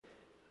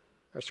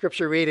Our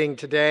scripture reading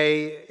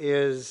today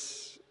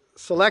is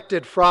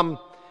selected from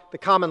the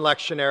Common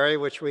Lectionary,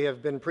 which we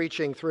have been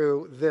preaching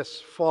through this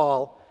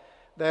fall.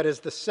 That is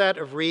the set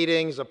of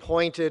readings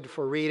appointed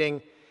for reading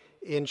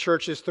in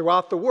churches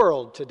throughout the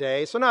world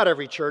today. So not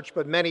every church,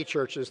 but many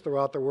churches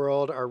throughout the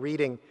world are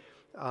reading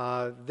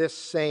this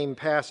same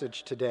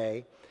passage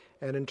today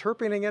and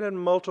interpreting it in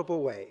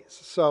multiple ways.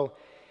 So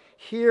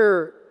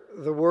hear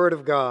the Word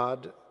of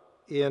God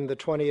in the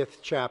 20th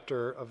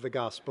chapter of the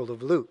Gospel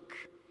of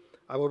Luke.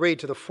 I will read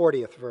to the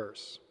 40th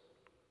verse.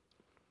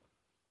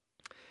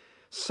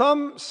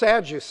 Some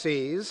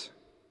Sadducees,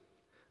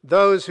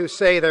 those who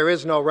say there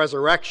is no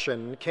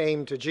resurrection,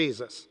 came to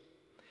Jesus,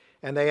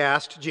 and they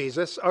asked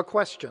Jesus a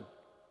question.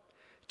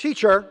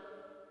 "Teacher,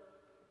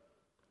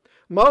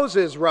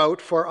 Moses wrote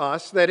for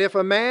us that if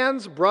a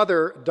man's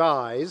brother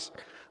dies,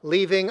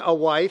 leaving a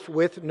wife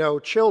with no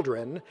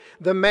children,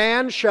 the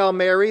man shall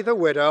marry the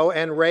widow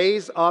and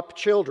raise up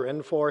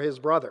children for his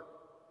brother.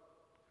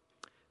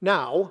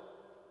 Now,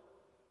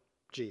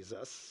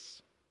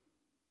 Jesus,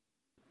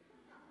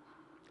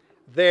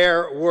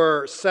 there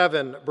were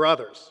 7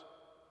 brothers.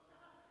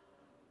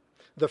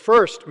 The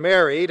first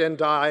married and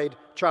died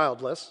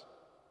childless.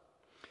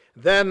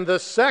 Then the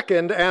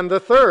second and the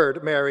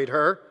third married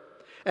her,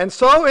 and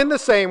so in the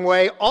same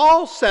way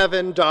all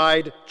 7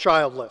 died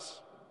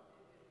childless.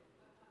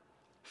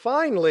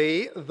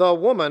 Finally, the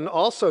woman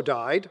also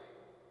died.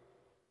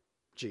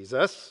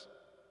 Jesus,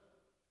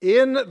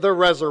 in the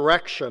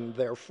resurrection,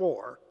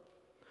 therefore,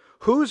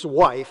 whose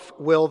wife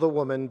will the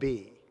woman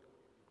be?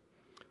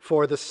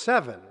 For the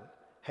 7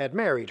 had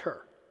married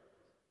her."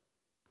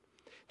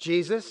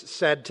 Jesus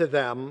said to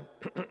them,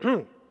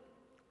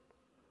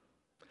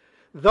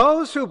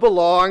 "Those who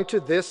belong to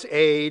this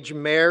age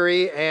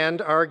marry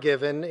and are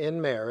given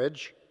in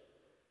marriage,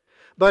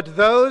 but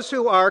those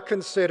who are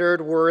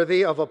considered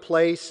worthy of a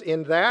place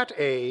in that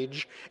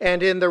age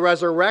and in the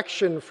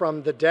resurrection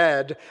from the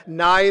dead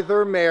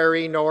neither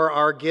marry nor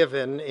are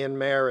given in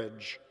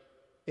marriage.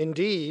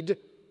 Indeed,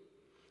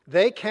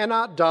 they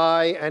cannot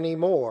die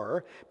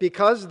anymore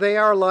because they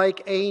are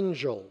like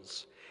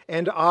angels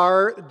and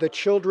are the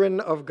children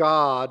of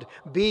God,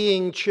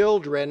 being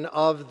children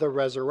of the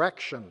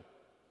resurrection.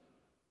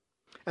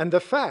 And the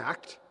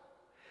fact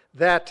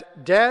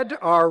that dead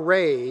are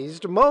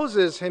raised,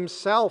 Moses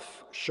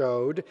himself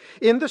showed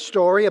in the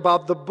story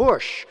about the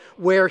bush,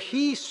 where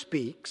he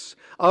speaks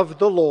of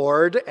the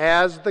Lord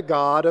as the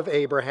God of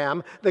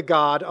Abraham, the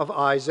God of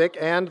Isaac,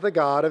 and the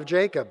God of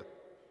Jacob.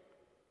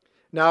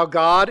 Now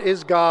God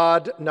is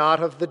God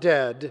not of the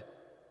dead,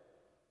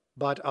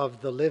 but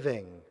of the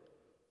living.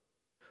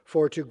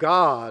 For to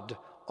God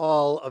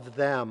all of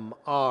them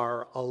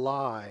are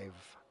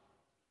alive."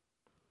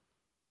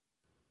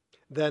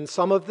 Then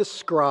some of the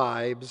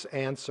scribes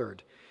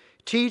answered,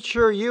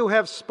 "Teacher, you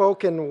have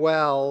spoken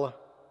well."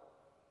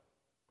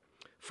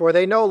 For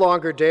they no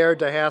longer dared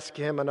to ask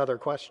him another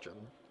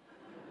question.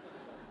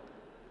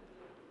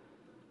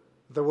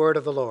 The word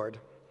of the Lord.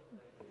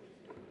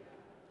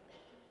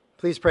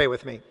 Please pray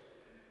with me.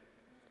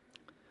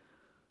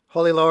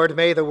 Holy Lord,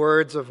 may the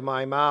words of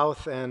my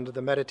mouth and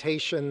the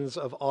meditations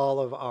of all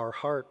of our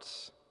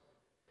hearts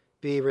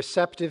be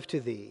receptive to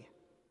Thee.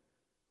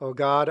 O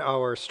God,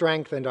 our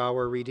strength and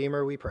our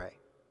Redeemer, we pray.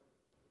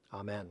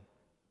 Amen.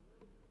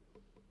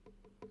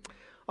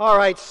 All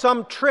right,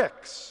 some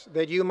tricks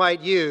that you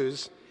might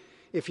use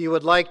if you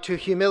would like to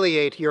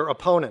humiliate your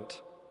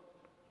opponent.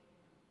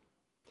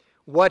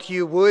 What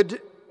you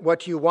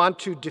want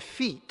to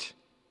defeat,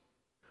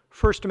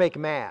 first make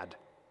mad.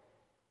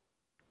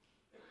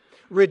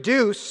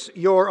 Reduce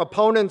your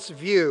opponent's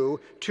view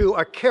to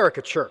a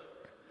caricature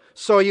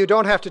so you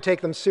don't have to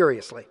take them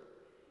seriously.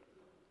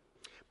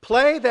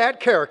 Play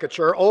that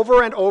caricature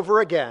over and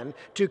over again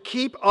to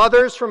keep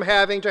others from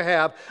having to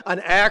have an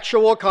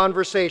actual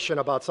conversation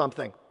about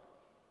something.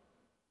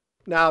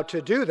 Now,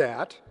 to do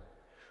that,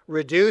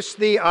 reduce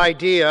the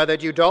idea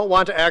that you don't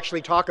want to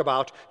actually talk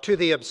about to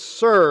the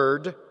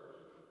absurd,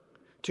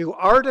 to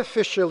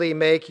artificially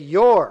make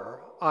your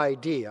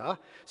idea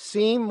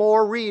seem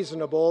more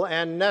reasonable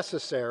and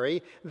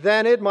necessary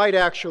than it might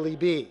actually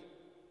be.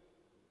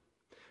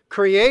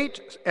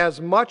 Create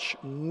as much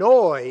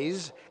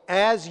noise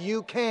as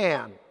you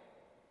can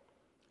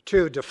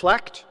to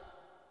deflect,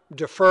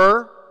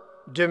 defer,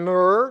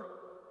 demur,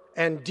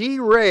 and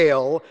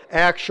derail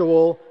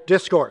actual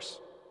discourse.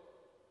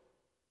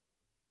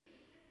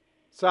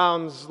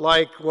 Sounds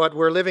like what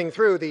we're living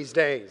through these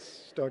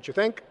days, don't you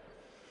think?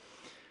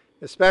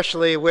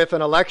 Especially with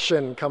an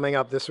election coming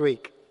up this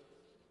week.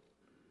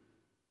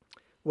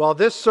 Well,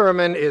 this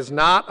sermon is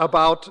not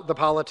about the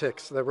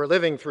politics that we're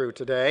living through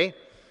today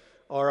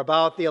or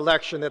about the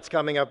election that's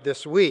coming up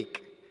this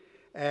week,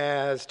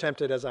 as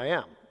tempted as I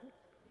am.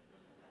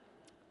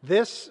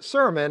 This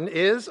sermon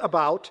is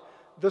about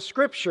the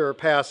scripture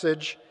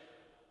passage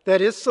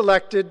that is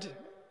selected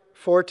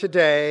for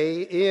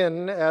today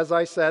in, as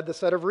I said, the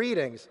set of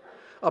readings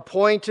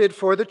appointed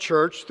for the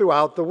church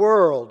throughout the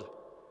world,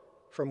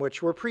 from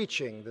which we're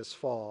preaching this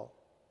fall.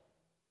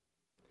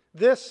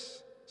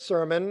 This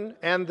sermon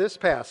and this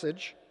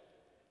passage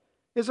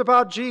is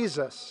about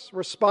Jesus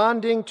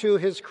responding to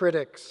his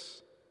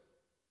critics,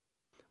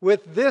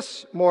 with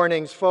this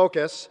morning's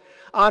focus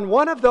on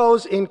one of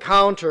those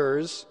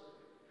encounters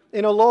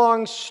in a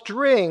long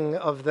string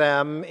of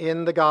them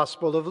in the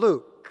Gospel of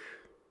Luke.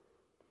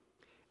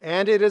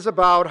 And it is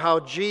about how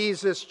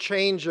Jesus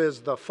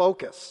changes the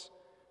focus.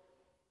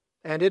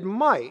 And it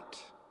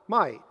might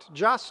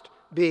just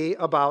be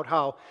about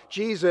how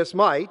Jesus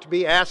might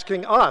be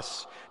asking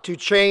us to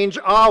change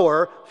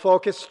our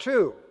focus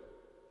too.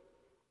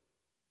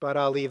 But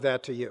I'll leave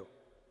that to you.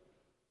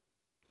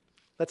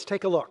 Let's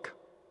take a look.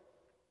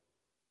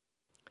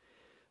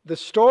 The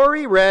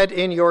story read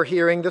in your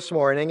hearing this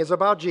morning is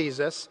about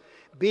Jesus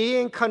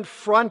being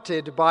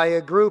confronted by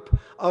a group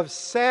of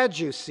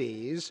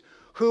Sadducees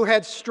who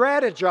had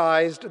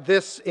strategized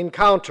this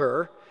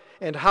encounter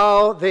and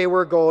how they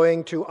were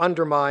going to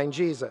undermine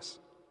Jesus.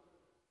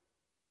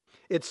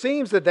 It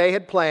seems that they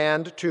had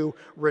planned to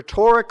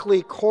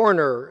rhetorically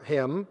corner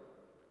him,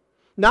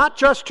 not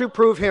just to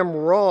prove him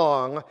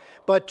wrong,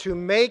 but to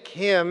make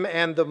him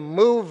and the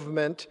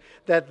movement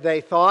that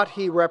they thought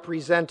he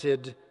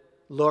represented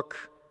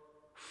look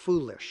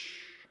foolish.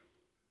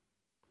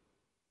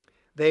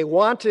 They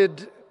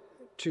wanted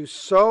to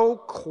so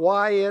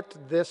quiet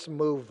this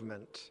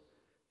movement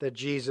that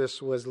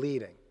Jesus was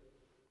leading.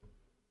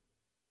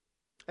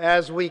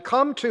 As we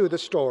come to the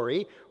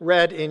story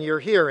read in your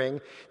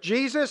hearing,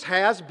 Jesus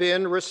has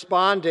been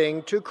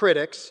responding to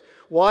critics,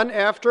 one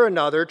after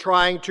another,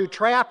 trying to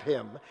trap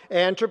him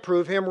and to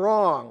prove him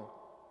wrong.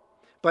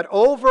 But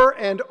over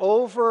and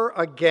over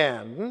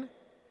again,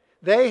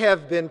 they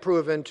have been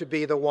proven to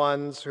be the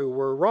ones who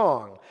were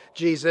wrong.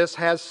 Jesus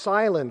has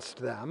silenced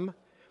them,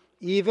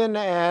 even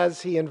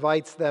as he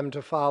invites them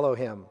to follow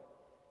him.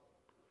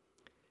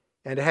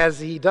 And as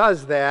he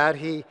does that,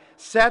 he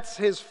sets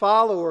his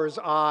followers'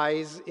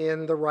 eyes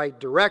in the right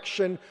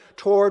direction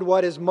toward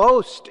what is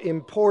most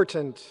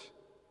important.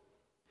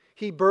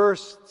 He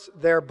bursts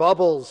their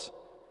bubbles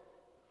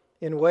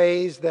in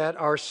ways that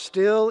are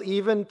still,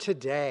 even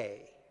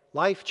today,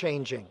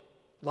 life-changing,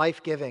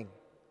 life-giving,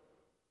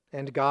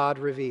 and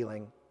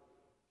God-revealing.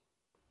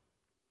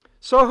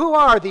 So who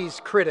are these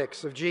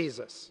critics of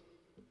Jesus?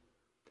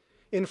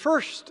 In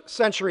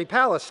first-century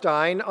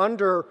Palestine,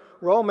 under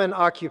Roman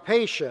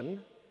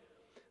occupation,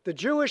 the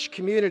Jewish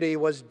community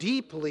was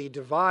deeply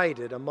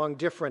divided among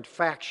different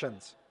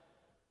factions.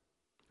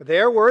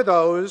 There were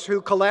those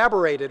who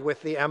collaborated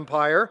with the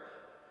empire,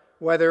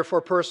 whether for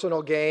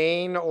personal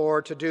gain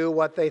or to do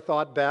what they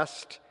thought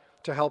best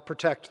to help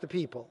protect the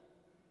people.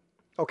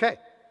 Okay.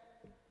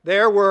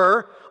 There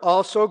were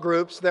also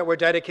groups that were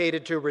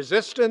dedicated to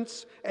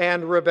resistance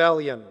and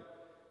rebellion,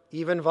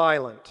 even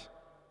violent.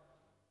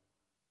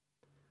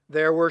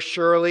 There were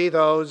surely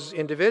those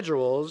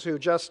individuals who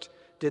just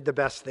did the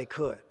best they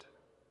could.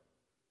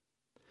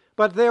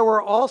 But there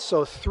were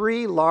also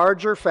three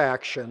larger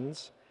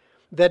factions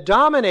that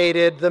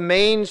dominated the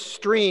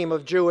mainstream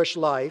of Jewish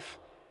life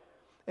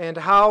and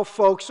how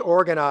folks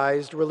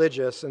organized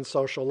religious and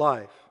social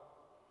life.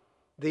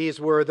 These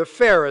were the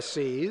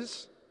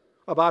Pharisees,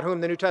 about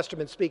whom the New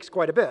Testament speaks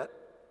quite a bit.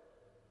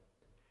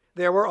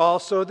 There were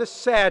also the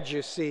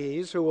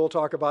Sadducees, who we'll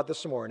talk about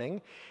this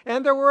morning,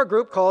 and there were a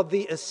group called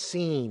the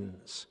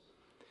Essenes.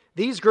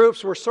 These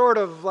groups were sort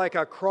of like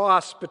a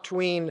cross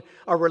between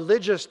a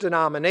religious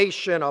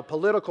denomination, a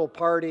political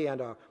party,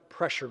 and a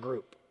pressure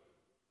group.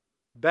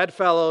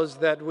 Bedfellows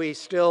that we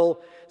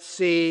still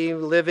see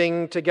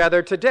living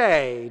together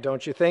today,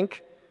 don't you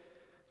think?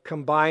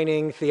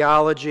 Combining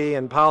theology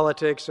and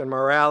politics and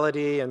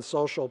morality and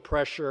social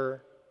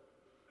pressure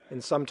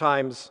in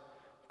sometimes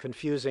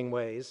confusing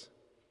ways.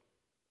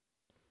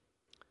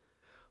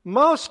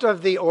 Most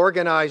of the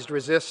organized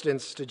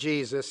resistance to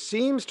Jesus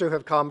seems to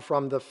have come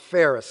from the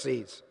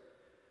Pharisees,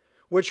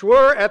 which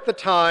were at the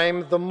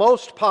time the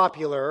most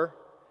popular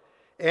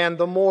and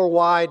the more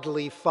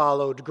widely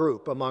followed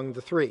group among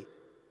the three.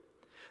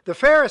 The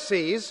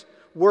Pharisees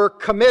were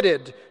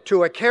committed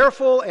to a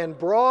careful and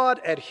broad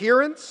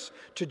adherence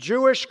to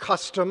Jewish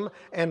custom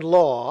and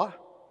law,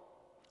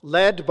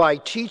 led by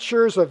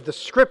teachers of the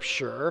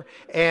Scripture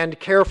and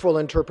careful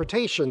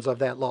interpretations of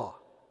that law.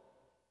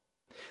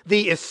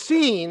 The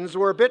Essenes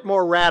were a bit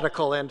more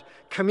radical and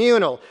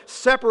communal,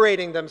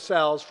 separating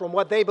themselves from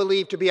what they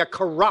believed to be a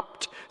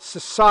corrupt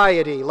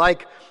society,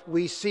 like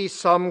we see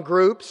some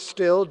groups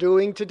still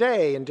doing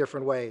today in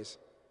different ways.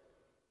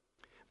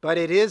 But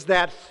it is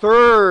that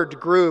third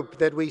group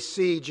that we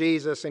see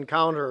Jesus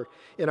encounter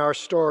in our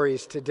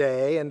stories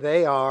today, and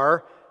they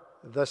are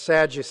the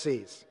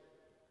Sadducees.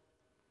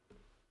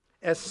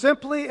 As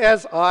simply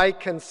as I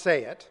can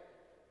say it,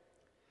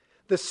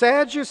 the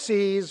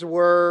Sadducees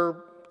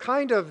were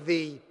kind of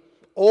the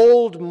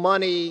old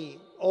money,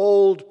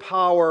 old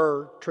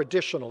power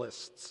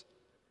traditionalists.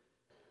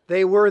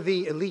 They were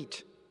the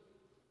elite,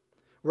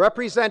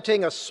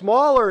 representing a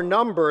smaller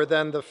number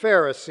than the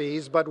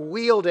Pharisees, but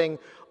wielding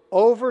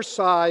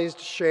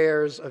oversized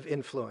shares of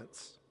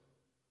influence.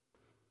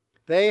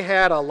 They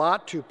had a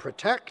lot to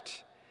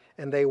protect,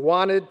 and they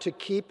wanted to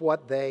keep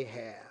what they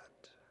had.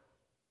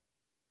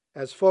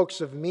 As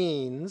folks of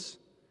means,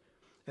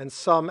 and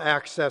some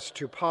access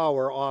to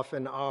power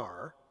often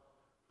are.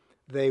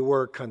 They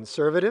were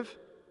conservative,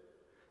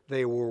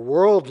 they were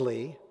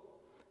worldly,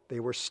 they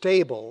were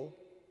stable,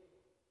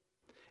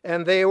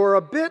 and they were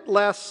a bit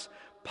less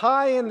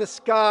pie in the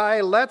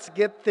sky, let's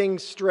get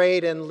things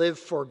straight and live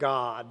for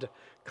God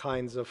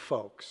kinds of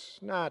folks.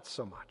 Not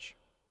so much.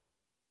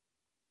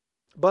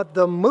 But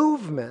the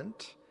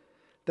movement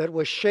that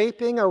was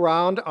shaping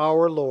around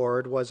our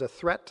Lord was a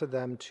threat to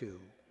them too.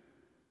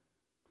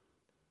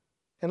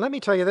 And let me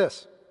tell you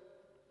this.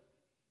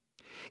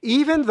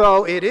 Even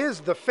though it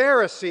is the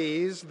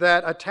Pharisees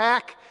that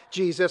attack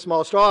Jesus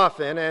most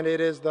often, and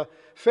it is the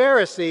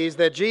Pharisees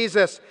that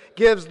Jesus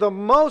gives the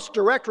most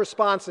direct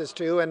responses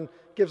to and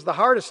gives the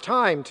hardest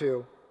time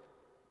to,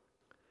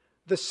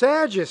 the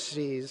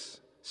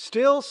Sadducees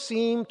still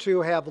seem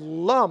to have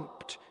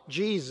lumped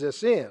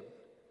Jesus in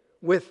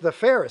with the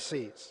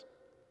Pharisees.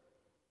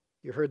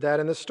 You heard that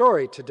in the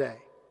story today.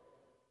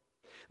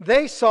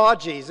 They saw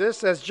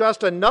Jesus as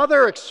just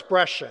another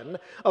expression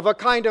of a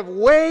kind of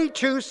way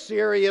too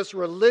serious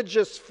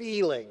religious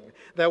feeling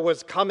that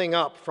was coming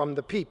up from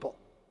the people.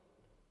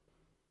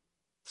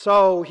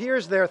 So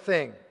here's their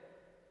thing.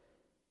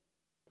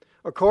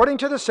 According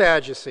to the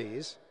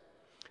Sadducees,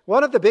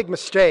 one of the big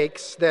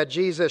mistakes that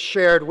Jesus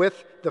shared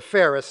with the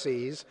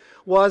Pharisees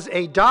was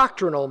a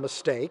doctrinal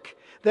mistake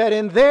that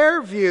in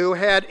their view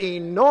had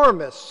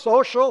enormous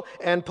social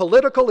and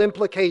political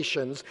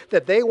implications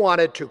that they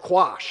wanted to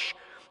quash.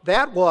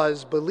 That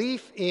was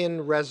belief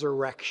in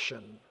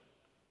resurrection.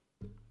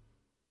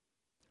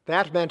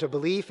 That meant a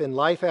belief in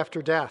life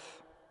after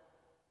death,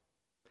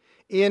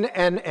 in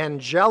an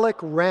angelic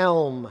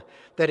realm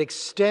that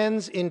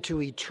extends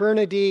into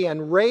eternity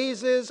and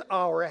raises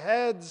our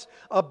heads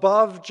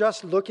above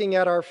just looking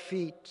at our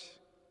feet,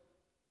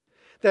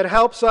 that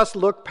helps us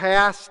look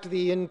past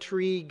the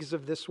intrigues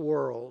of this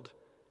world,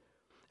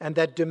 and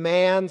that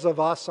demands of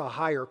us a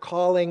higher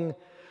calling,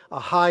 a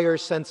higher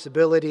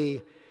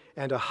sensibility,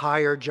 and a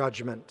higher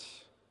judgment.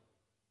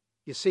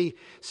 You see,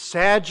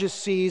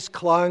 Sadducees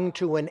clung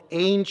to an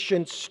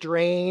ancient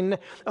strain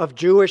of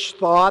Jewish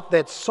thought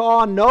that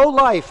saw no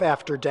life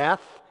after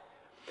death,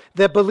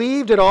 that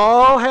believed it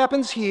all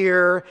happens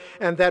here,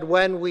 and that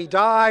when we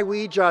die,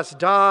 we just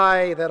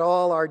die, that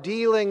all our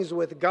dealings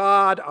with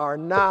God are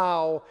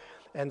now,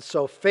 and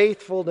so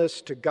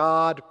faithfulness to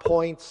God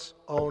points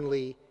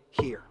only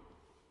here.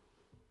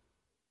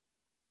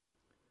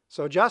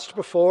 So just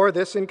before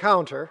this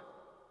encounter,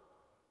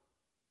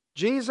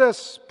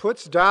 Jesus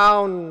puts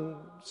down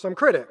some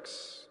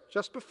critics,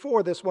 just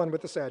before this one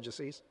with the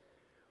Sadducees.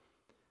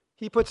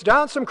 He puts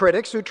down some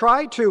critics who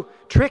tried to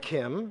trick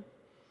him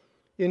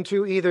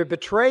into either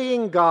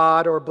betraying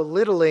God or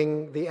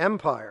belittling the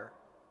empire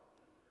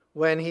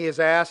when he is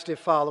asked if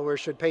followers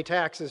should pay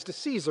taxes to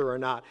Caesar or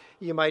not.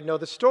 You might know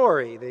the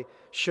story.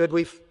 Should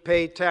we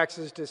pay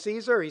taxes to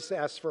Caesar? He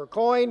asks for a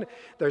coin.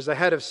 There's a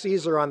head of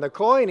Caesar on the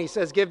coin. He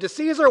says, give to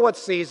Caesar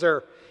what's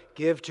Caesar.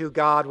 Give to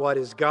God what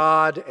is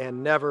God,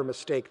 and never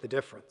mistake the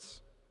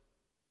difference.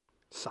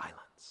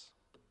 Silence.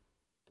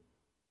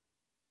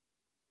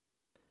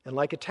 And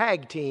like a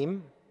tag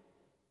team,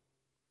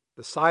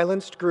 the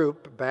silenced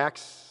group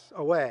backs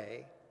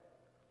away,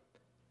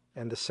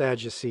 and the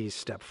Sadducees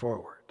step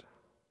forward.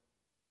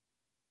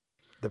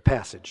 The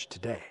passage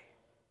today.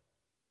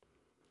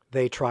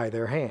 They try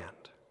their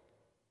hand,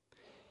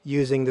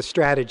 using the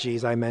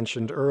strategies I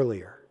mentioned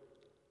earlier.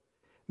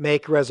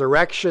 Make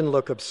resurrection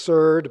look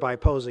absurd by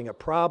posing a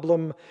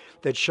problem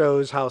that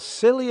shows how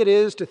silly it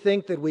is to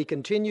think that we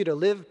continue to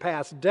live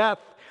past death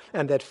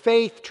and that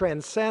faith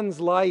transcends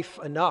life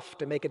enough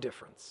to make a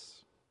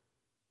difference.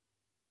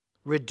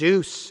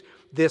 Reduce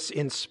this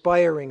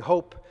inspiring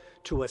hope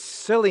to a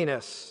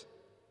silliness,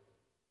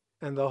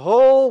 and the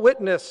whole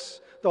witness,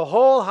 the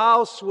whole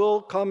house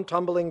will come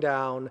tumbling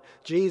down,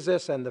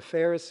 Jesus and the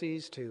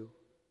Pharisees too.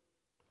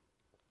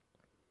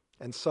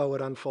 And so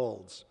it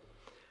unfolds.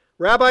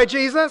 Rabbi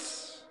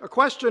Jesus, a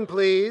question,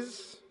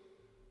 please.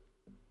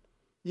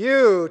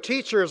 You,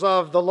 teachers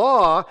of the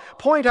law,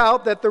 point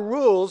out that the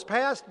rules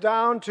passed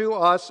down to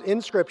us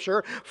in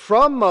Scripture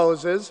from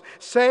Moses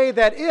say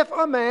that if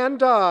a man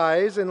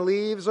dies and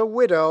leaves a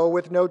widow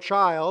with no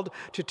child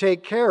to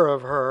take care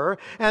of her,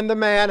 and the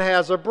man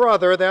has a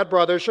brother, that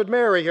brother should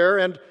marry her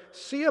and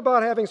see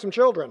about having some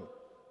children.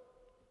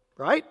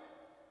 Right?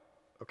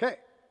 Okay.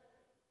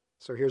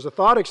 So here's a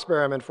thought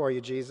experiment for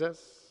you,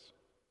 Jesus.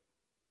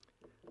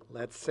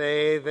 Let's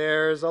say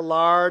there's a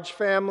large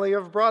family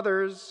of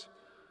brothers,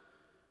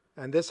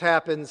 and this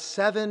happens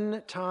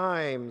 7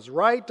 times,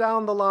 right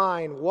down the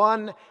line,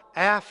 one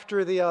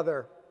after the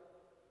other.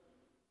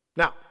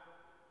 Now,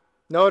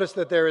 notice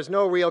that there is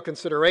no real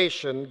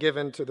consideration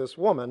given to this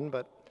woman,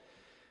 but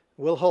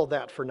we'll hold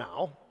that for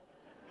now,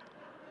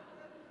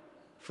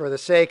 for the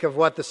sake of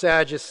what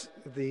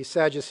the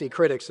Sadducee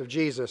critics of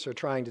Jesus are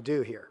trying to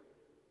do here.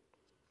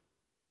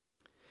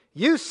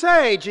 You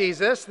say,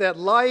 Jesus, that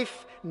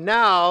life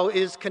now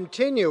is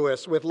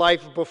continuous with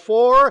life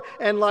before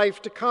and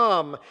life to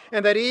come,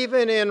 and that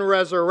even in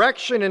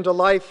resurrection into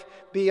life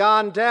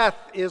beyond death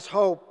is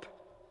hope.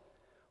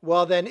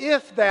 Well, then,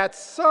 if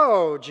that's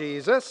so,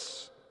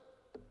 Jesus,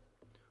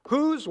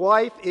 whose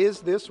wife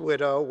is this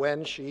widow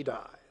when she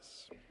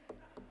dies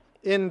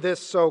in this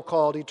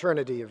so-called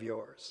eternity of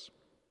yours?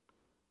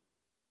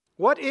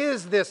 What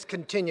is this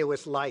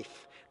continuous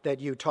life that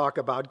you talk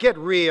about? Get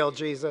real,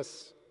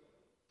 Jesus.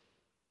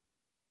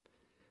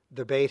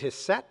 The bait is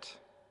set,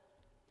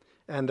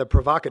 and the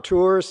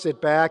provocateurs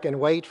sit back and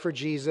wait for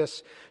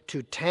Jesus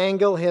to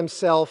tangle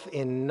himself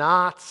in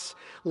knots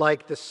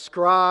like the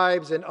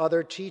scribes and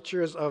other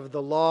teachers of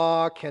the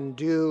law can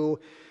do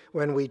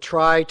when we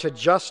try to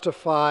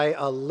justify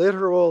a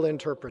literal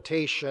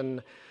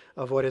interpretation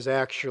of what is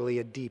actually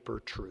a deeper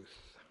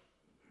truth.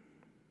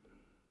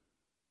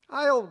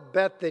 I'll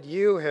bet that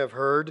you have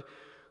heard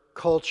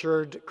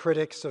cultured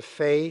critics of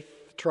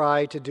faith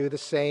try to do the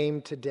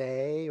same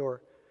today,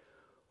 or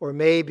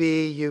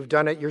maybe you've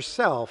done it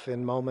yourself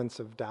in moments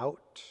of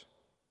doubt.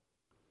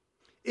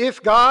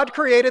 If God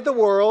created the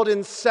world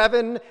in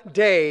 7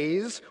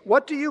 days,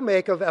 what do you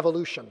make of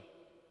evolution?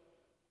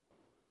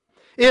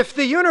 If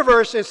the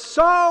universe is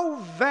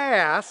so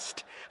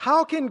vast,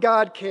 how can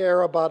God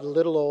care about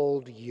little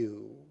old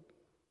you?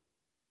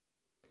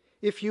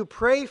 If you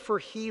pray for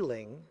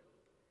healing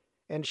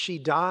and she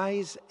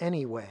dies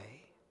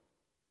anyway,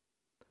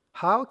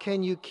 how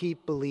can you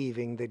keep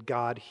believing that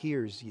God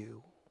hears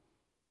you?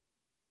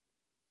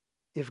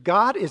 If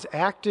God is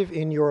active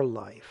in your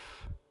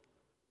life,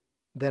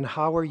 then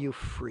how are you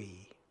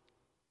free?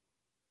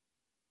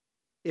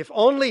 If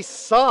only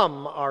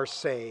some are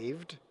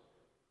saved,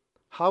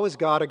 how is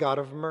God a God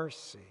of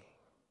mercy?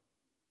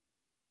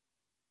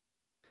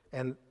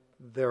 And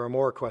there are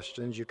more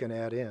questions you can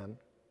add in.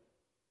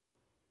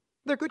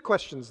 They're good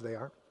questions, they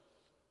are.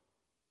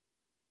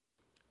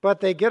 But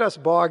they get us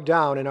bogged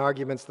down in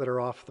arguments that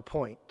are off the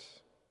point,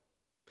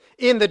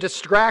 in the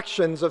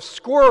distractions of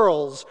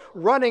squirrels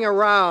running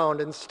around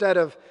instead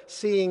of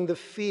seeing the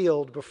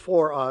field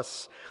before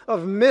us,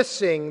 of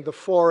missing the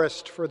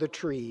forest for the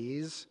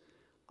trees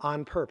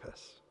on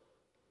purpose.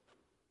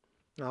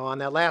 Now, on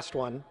that last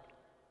one,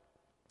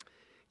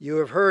 you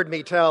have heard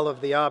me tell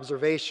of the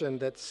observation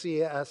that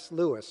C.S.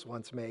 Lewis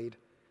once made,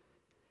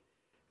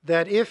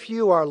 that if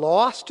you are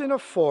lost in a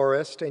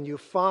forest and you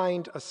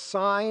find a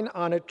sign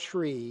on a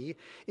tree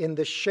in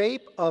the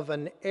shape of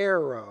an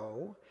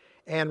arrow,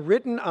 and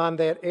written on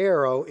that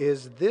arrow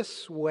is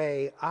 "this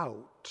way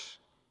out,"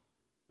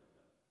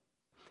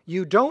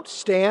 you don't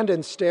stand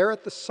and stare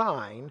at the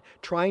sign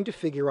trying to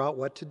figure out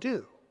what to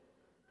do.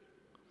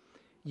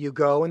 You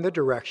go in the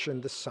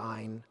direction the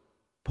sign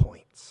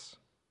points.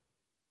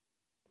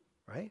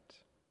 Right?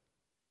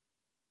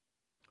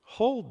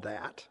 Hold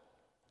that,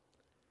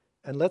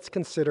 and let's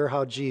consider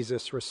how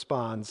Jesus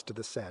responds to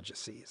the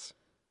Sadducees.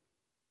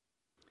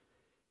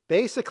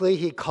 Basically,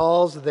 he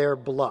calls their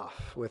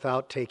bluff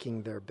without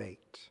taking their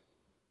bait.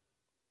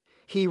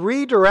 He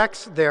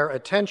redirects their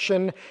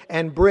attention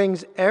and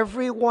brings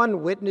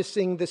everyone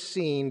witnessing the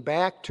scene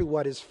back to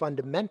what is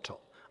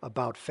fundamental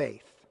about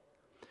faith.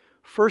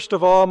 First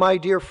of all, my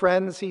dear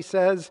friends, he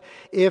says,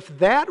 if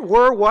that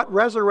were what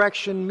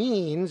resurrection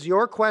means,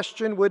 your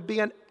question would be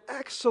an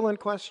excellent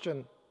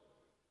question.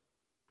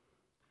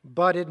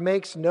 But it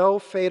makes no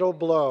fatal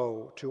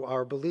blow to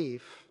our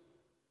belief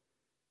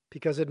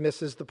because it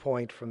misses the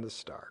point from the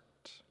start.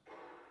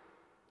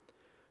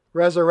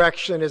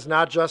 Resurrection is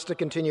not just a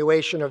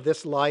continuation of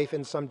this life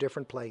in some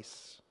different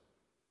place.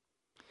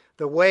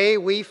 The way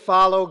we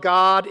follow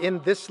God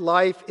in this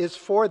life is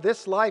for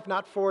this life,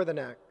 not for the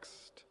next.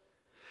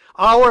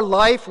 Our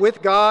life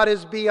with God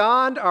is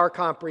beyond our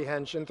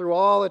comprehension through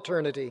all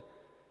eternity.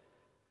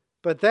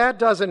 But that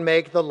doesn't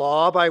make the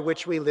law by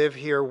which we live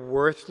here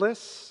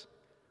worthless.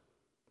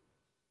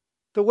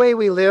 The way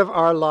we live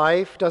our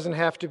life doesn't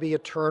have to be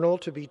eternal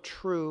to be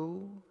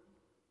true.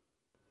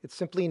 It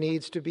simply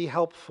needs to be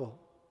helpful.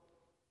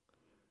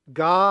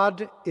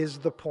 God is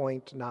the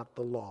point, not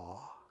the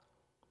law.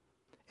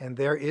 And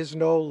there is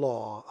no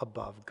law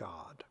above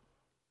God.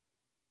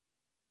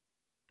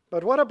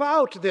 But what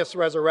about this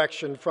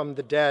resurrection from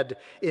the dead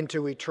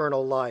into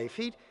eternal life?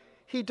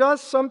 He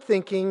does some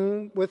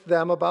thinking with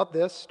them about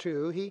this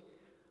too.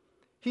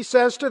 He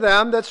says to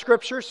them that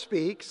Scripture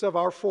speaks of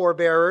our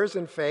forebearers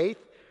in faith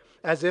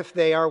as if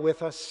they are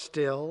with us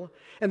still.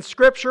 And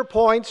Scripture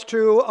points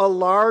to a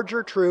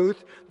larger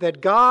truth,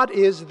 that God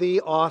is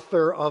the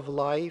author of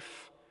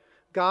life.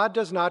 God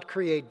does not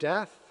create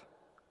death.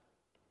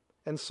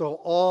 And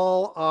so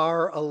all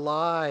are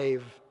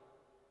alive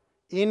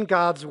in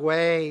God's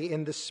way,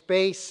 in the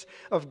space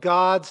of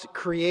God's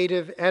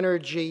creative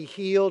energy,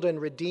 healed and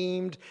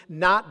redeemed,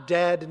 not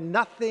dead.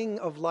 Nothing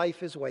of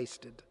life is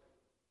wasted.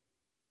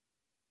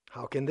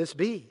 How can this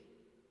be?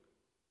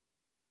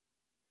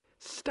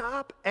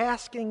 Stop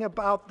asking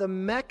about the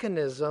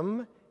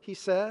mechanism, he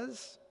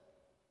says.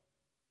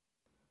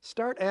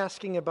 Start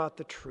asking about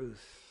the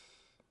truth.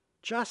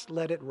 Just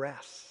let it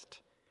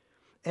rest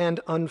and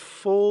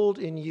unfold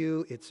in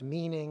you its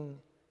meaning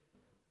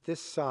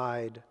this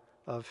side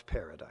of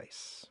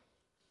paradise.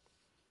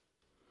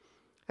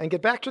 And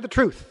get back to the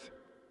truth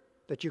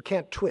that you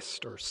can't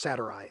twist or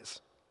satirize.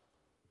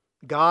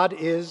 God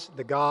is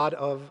the God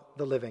of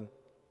the living.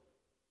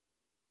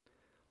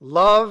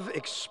 Love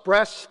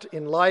expressed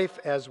in life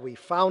as we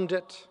found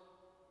it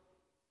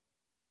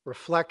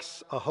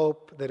reflects a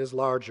hope that is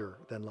larger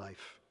than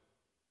life.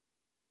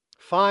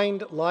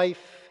 Find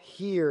life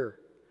here.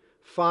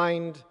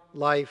 Find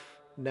life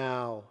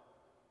now.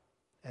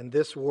 And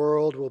this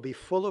world will be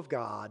full of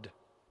God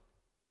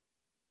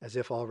as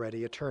if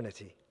already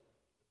eternity.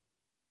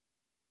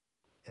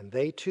 And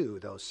they too,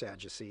 those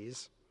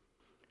Sadducees,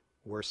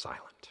 were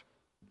silent.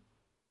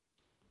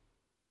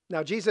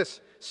 Now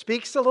Jesus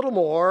speaks a little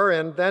more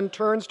and then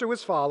turns to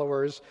his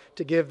followers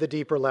to give the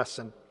deeper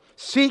lesson.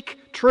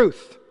 Seek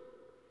truth.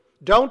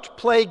 Don't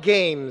play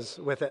games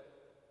with it.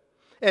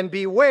 And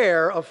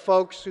beware of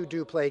folks who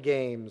do play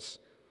games.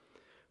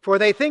 For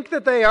they think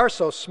that they are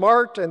so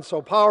smart and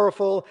so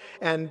powerful,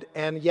 and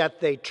yet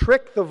they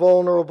trick the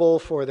vulnerable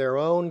for their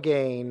own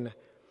gain.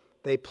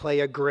 They play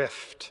a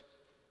grift,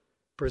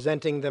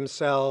 presenting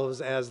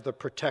themselves as the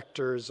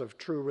protectors of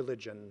true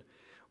religion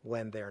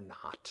when they're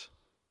not.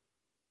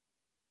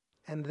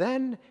 And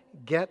then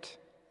get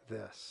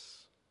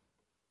this.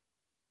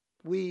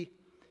 We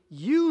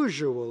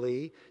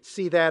usually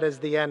see that as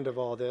the end of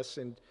all this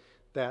in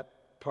that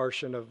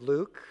portion of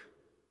Luke.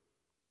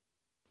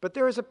 But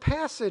there is a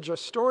passage, a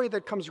story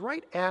that comes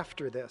right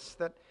after this,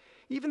 that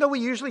even though we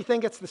usually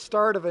think it's the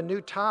start of a new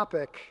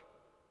topic,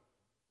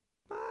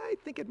 I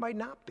think it might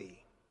not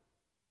be.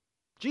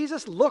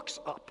 Jesus looks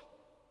up,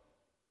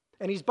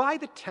 and he's by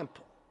the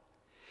temple,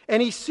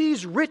 and he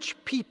sees rich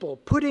people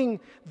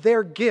putting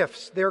their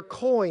gifts, their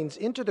coins,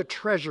 into the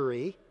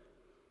treasury,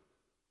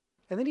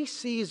 and then he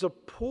sees a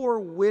poor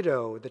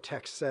widow, the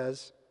text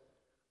says,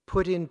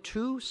 put in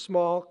 2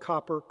 small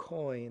copper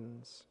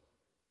coins.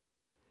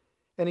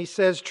 And he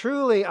says,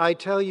 truly, I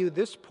tell you,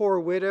 this poor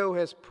widow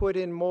has put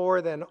in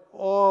more than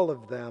all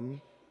of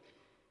them.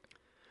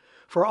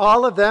 For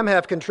all of them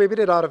have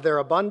contributed out of their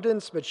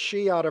abundance, but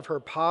she out of her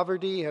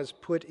poverty has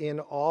put in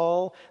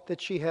all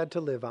that she had to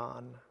live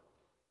on.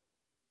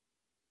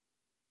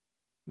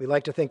 We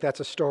like to think that's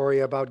a story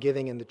about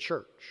giving in the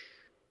church.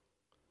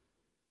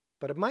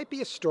 But it might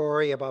be a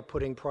story about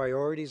putting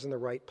priorities in the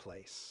right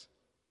place.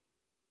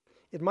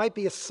 It might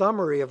be a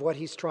summary of what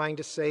he's trying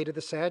to say to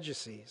the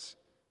Sadducees.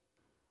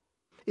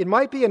 It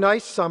might be a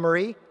nice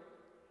summary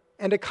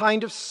and a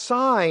kind of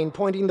sign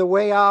pointing the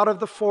way out of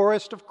the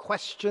forest of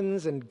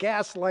questions and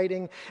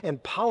gaslighting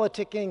and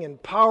politicking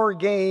and power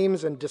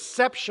games and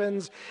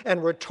deceptions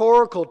and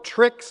rhetorical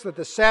tricks that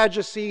the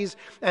Sadducees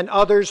and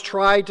others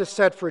tried to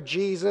set for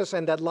Jesus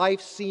and that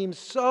life seems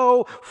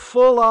so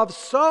full of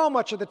so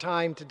much of the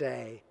time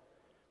today.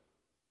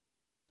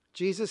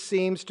 Jesus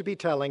seems to be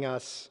telling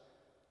us,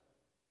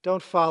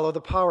 don't follow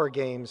the power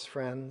games,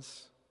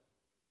 friends.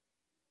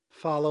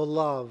 Follow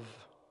love.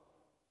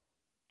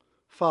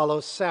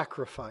 Follow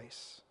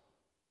sacrifice,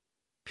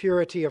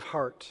 purity of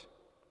heart,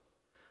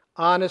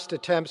 honest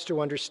attempts to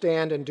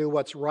understand and do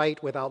what's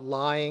right without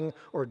lying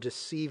or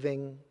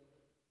deceiving.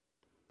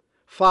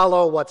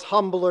 Follow what's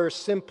humbler,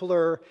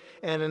 simpler,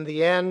 and in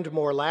the end,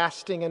 more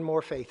lasting and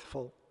more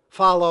faithful.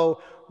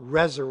 Follow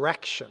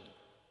resurrection,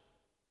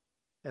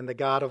 and the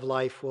God of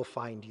life will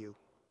find you.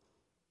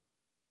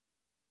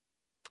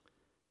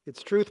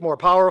 It's truth more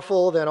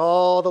powerful than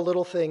all the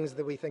little things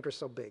that we think are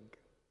so big.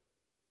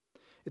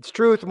 It's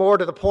truth more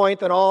to the point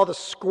than all the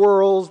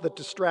squirrels that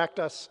distract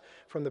us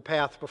from the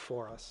path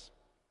before us.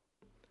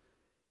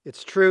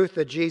 It's truth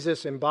that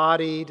Jesus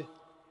embodied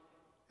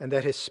and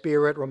that his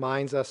Spirit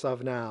reminds us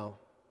of now.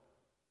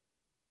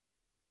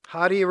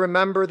 How do you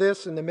remember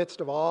this in the midst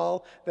of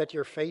all that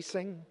you're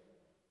facing?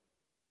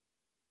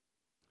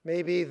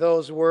 Maybe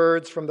those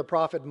words from the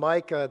prophet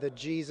Micah that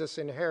Jesus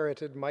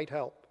inherited might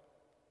help.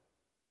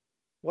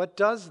 What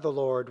does the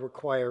Lord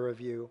require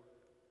of you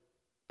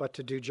but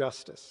to do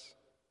justice,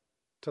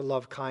 to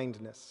love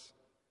kindness,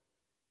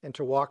 and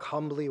to walk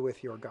humbly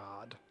with your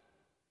God?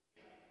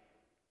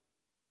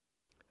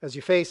 As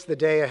you face the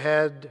day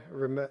ahead,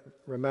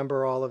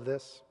 remember all of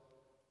this.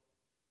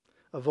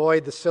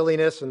 Avoid the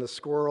silliness and the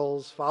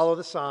squirrels. Follow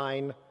the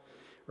sign.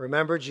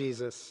 Remember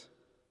Jesus,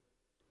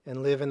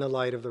 and live in the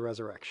light of the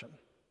resurrection.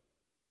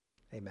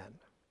 Amen.